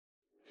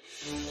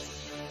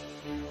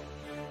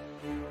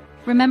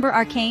Remember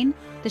Arcane,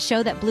 the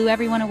show that blew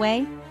everyone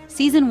away?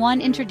 Season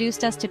 1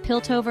 introduced us to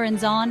Piltover and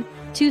Zaun,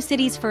 two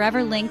cities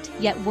forever linked,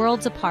 yet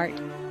worlds apart.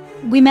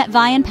 We met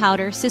Vi and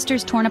Powder,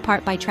 sisters torn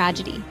apart by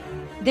tragedy.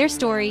 Their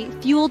story,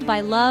 fueled by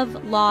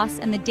love, loss,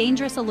 and the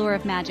dangerous allure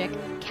of magic,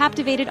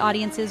 captivated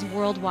audiences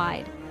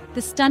worldwide.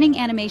 The stunning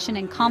animation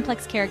and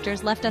complex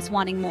characters left us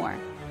wanting more.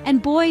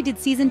 And boy, did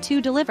Season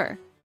 2 deliver!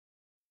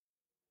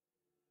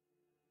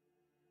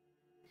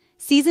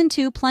 Season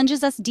 2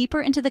 plunges us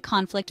deeper into the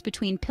conflict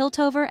between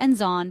Piltover and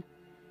Zaun.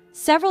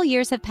 Several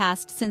years have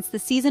passed since the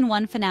Season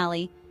 1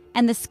 finale,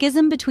 and the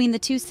schism between the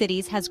two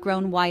cities has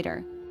grown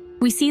wider.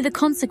 We see the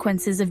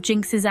consequences of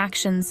Jinx's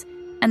actions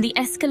and the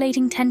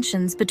escalating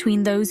tensions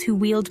between those who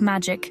wield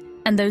magic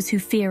and those who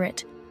fear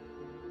it.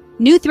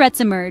 New threats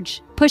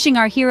emerge, pushing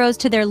our heroes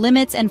to their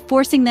limits and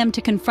forcing them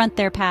to confront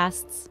their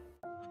pasts.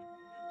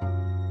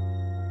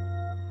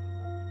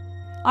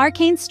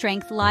 Arcane's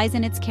strength lies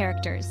in its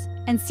characters,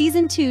 and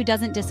Season 2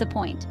 doesn't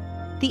disappoint.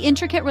 The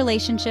intricate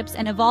relationships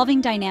and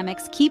evolving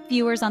dynamics keep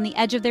viewers on the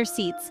edge of their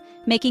seats,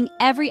 making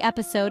every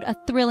episode a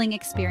thrilling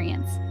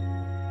experience.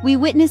 We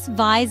witness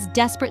Vi's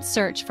desperate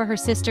search for her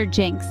sister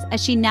Jinx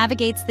as she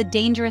navigates the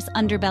dangerous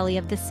underbelly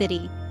of the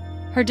city.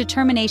 Her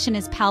determination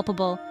is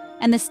palpable,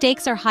 and the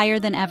stakes are higher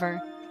than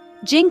ever.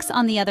 Jinx,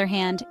 on the other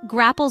hand,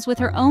 grapples with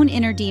her own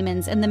inner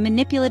demons and the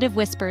manipulative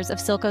whispers of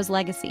Silco's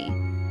legacy.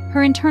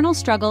 Her internal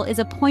struggle is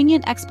a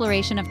poignant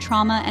exploration of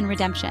trauma and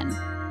redemption.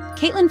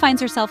 Caitlin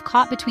finds herself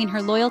caught between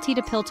her loyalty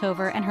to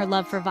Piltover and her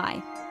love for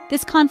Vi.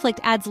 This conflict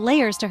adds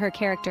layers to her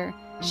character,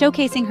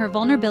 showcasing her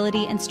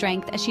vulnerability and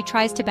strength as she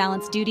tries to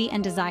balance duty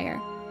and desire.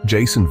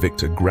 Jace and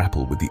Victor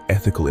grapple with the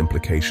ethical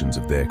implications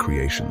of their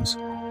creations,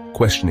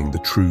 questioning the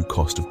true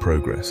cost of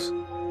progress.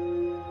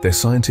 Their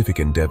scientific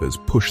endeavors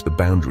push the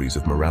boundaries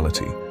of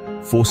morality,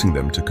 forcing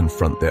them to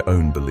confront their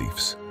own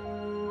beliefs.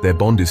 Their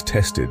bond is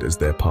tested as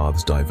their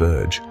paths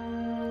diverge,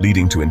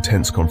 leading to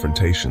intense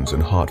confrontations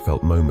and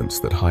heartfelt moments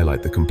that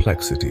highlight the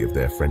complexity of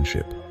their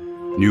friendship.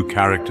 New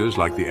characters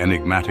like the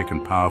enigmatic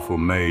and powerful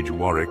mage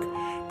Warwick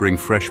bring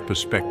fresh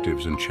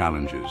perspectives and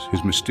challenges.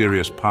 His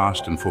mysterious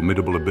past and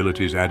formidable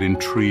abilities add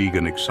intrigue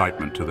and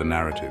excitement to the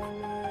narrative.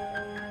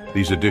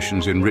 These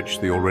additions enrich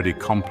the already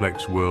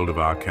complex world of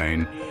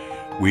Arcane,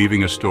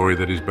 weaving a story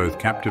that is both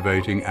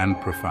captivating and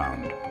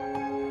profound.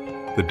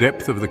 The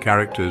depth of the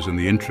characters and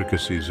the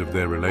intricacies of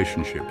their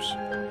relationships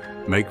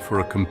make for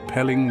a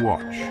compelling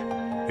watch,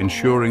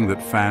 ensuring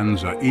that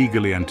fans are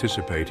eagerly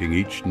anticipating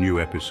each new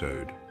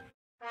episode.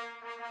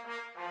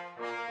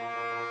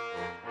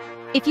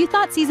 If you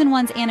thought Season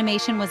 1's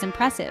animation was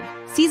impressive,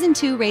 Season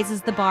 2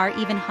 raises the bar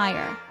even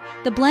higher.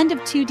 The blend of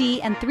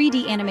 2D and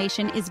 3D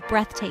animation is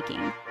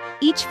breathtaking.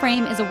 Each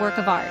frame is a work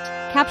of art,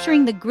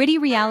 capturing the gritty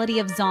reality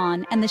of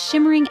Zaun and the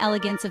shimmering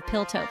elegance of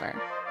Piltover.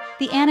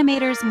 The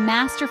animators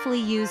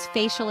masterfully use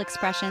facial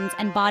expressions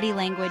and body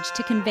language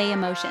to convey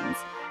emotions,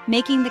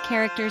 making the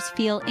characters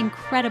feel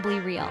incredibly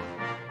real.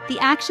 The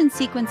action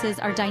sequences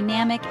are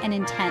dynamic and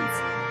intense,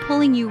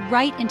 pulling you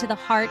right into the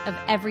heart of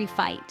every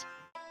fight.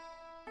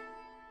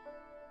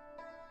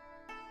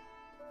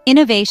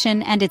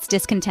 Innovation and its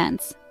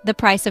discontents, the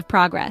price of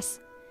progress.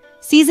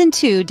 Season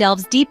 2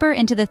 delves deeper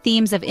into the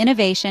themes of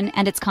innovation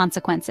and its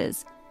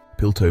consequences.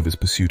 Piltover's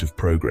pursuit of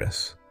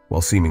progress,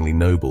 while seemingly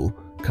noble,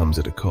 comes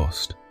at a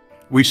cost.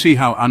 We see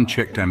how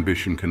unchecked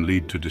ambition can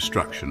lead to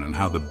destruction and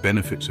how the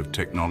benefits of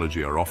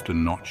technology are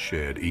often not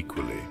shared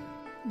equally.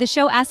 The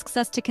show asks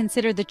us to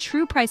consider the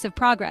true price of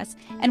progress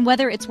and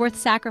whether it's worth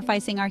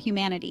sacrificing our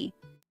humanity.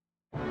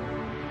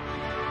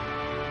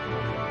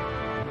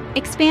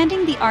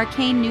 Expanding the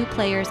Arcane new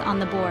players on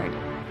the board.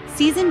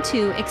 Season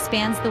 2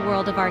 expands the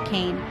world of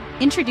Arcane,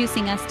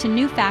 introducing us to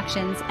new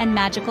factions and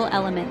magical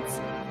elements.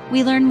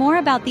 We learn more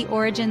about the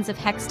origins of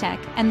Hextech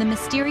and the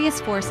mysterious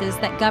forces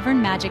that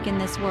govern magic in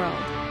this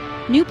world.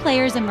 New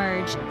players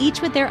emerge,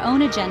 each with their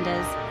own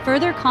agendas,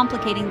 further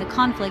complicating the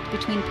conflict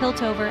between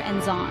Piltover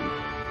and Zaun.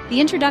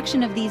 The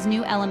introduction of these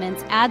new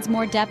elements adds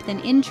more depth and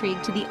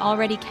intrigue to the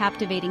already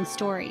captivating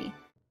story.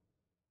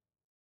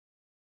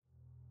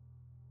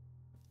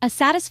 A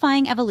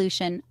satisfying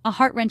evolution, a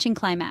heart-wrenching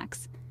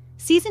climax.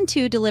 Season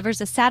 2 delivers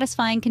a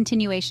satisfying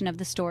continuation of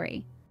the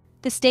story.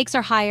 The stakes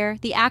are higher,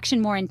 the action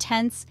more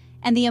intense,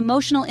 and the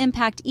emotional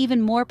impact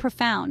even more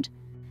profound.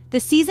 The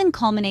season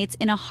culminates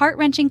in a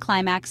heart-wrenching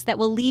climax that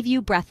will leave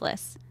you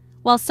breathless.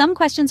 While some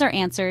questions are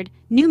answered,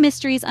 new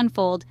mysteries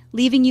unfold,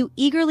 leaving you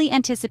eagerly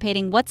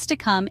anticipating what's to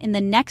come in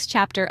the next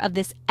chapter of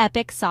this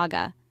epic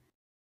saga.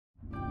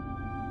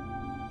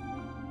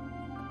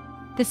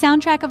 The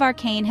soundtrack of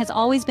Arcane has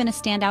always been a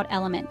standout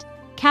element,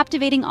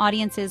 captivating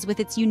audiences with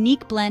its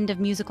unique blend of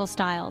musical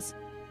styles.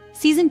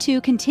 Season 2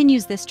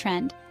 continues this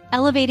trend,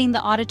 elevating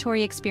the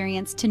auditory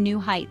experience to new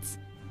heights.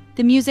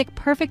 The music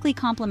perfectly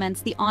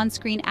complements the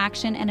on-screen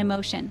action and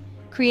emotion,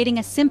 creating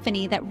a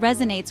symphony that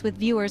resonates with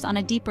viewers on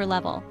a deeper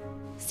level.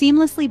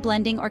 Seamlessly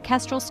blending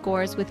orchestral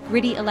scores with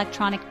gritty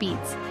electronic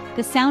beats,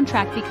 the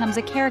soundtrack becomes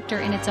a character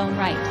in its own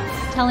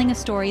right, telling a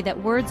story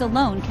that words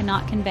alone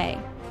cannot convey.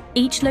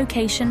 Each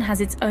location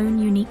has its own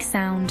unique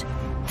sound,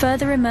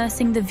 further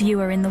immersing the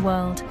viewer in the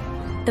world.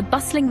 The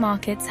bustling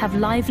markets have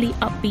lively,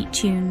 upbeat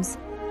tunes,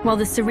 while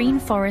the serene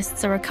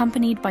forests are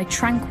accompanied by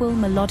tranquil,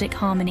 melodic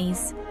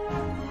harmonies.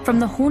 From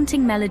the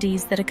haunting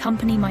melodies that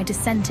accompany my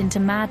descent into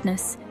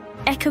madness,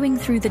 echoing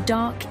through the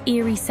dark,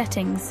 eerie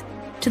settings,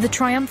 to the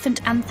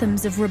triumphant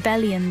anthems of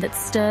rebellion that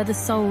stir the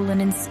soul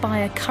and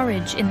inspire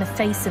courage in the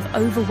face of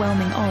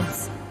overwhelming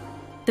odds,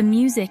 the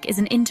music is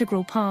an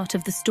integral part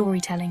of the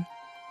storytelling.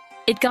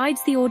 It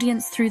guides the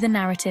audience through the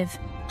narrative,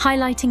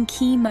 highlighting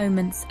key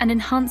moments and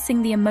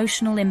enhancing the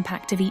emotional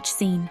impact of each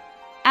scene.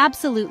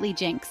 Absolutely,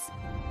 Jinx.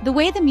 The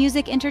way the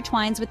music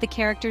intertwines with the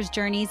characters'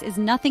 journeys is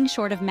nothing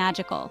short of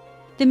magical.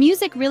 The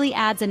music really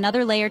adds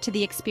another layer to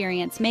the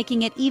experience,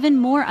 making it even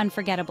more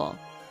unforgettable.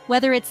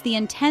 Whether it's the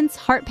intense,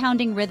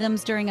 heart-pounding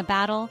rhythms during a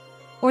battle,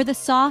 or the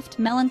soft,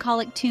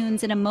 melancholic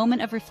tunes in a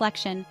moment of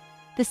reflection,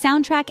 the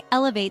soundtrack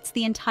elevates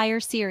the entire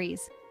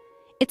series.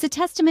 It's a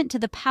testament to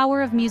the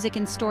power of music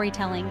in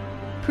storytelling,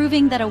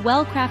 proving that a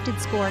well-crafted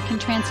score can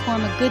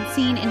transform a good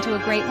scene into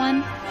a great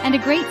one, and a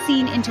great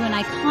scene into an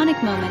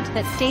iconic moment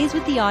that stays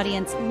with the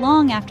audience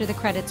long after the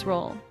credits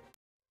roll.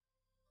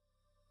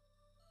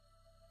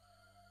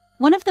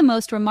 One of the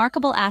most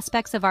remarkable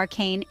aspects of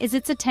Arcane is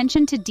its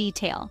attention to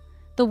detail.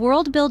 The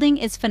world building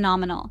is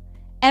phenomenal.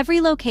 Every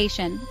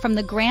location, from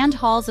the grand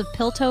halls of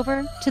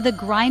Piltover to the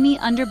grimy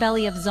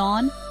underbelly of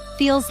Zaun,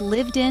 feels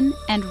lived in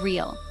and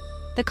real.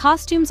 The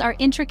costumes are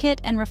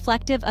intricate and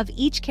reflective of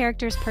each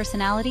character's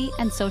personality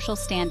and social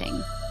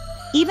standing.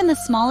 Even the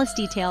smallest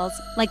details,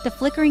 like the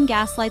flickering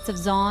gaslights of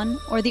Zaun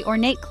or the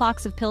ornate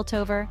clocks of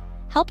Piltover,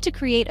 help to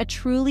create a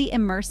truly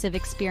immersive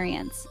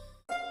experience.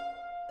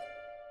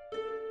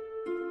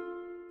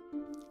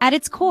 At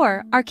its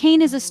core,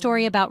 Arcane is a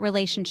story about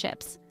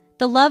relationships,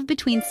 the love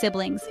between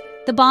siblings,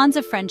 the bonds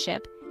of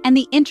friendship, and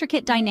the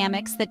intricate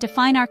dynamics that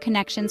define our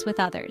connections with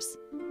others.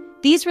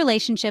 These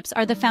relationships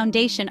are the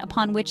foundation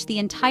upon which the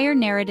entire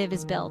narrative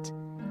is built.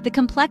 The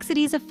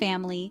complexities of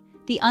family,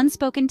 the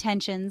unspoken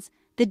tensions,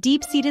 the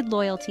deep-seated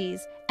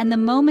loyalties, and the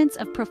moments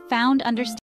of profound understanding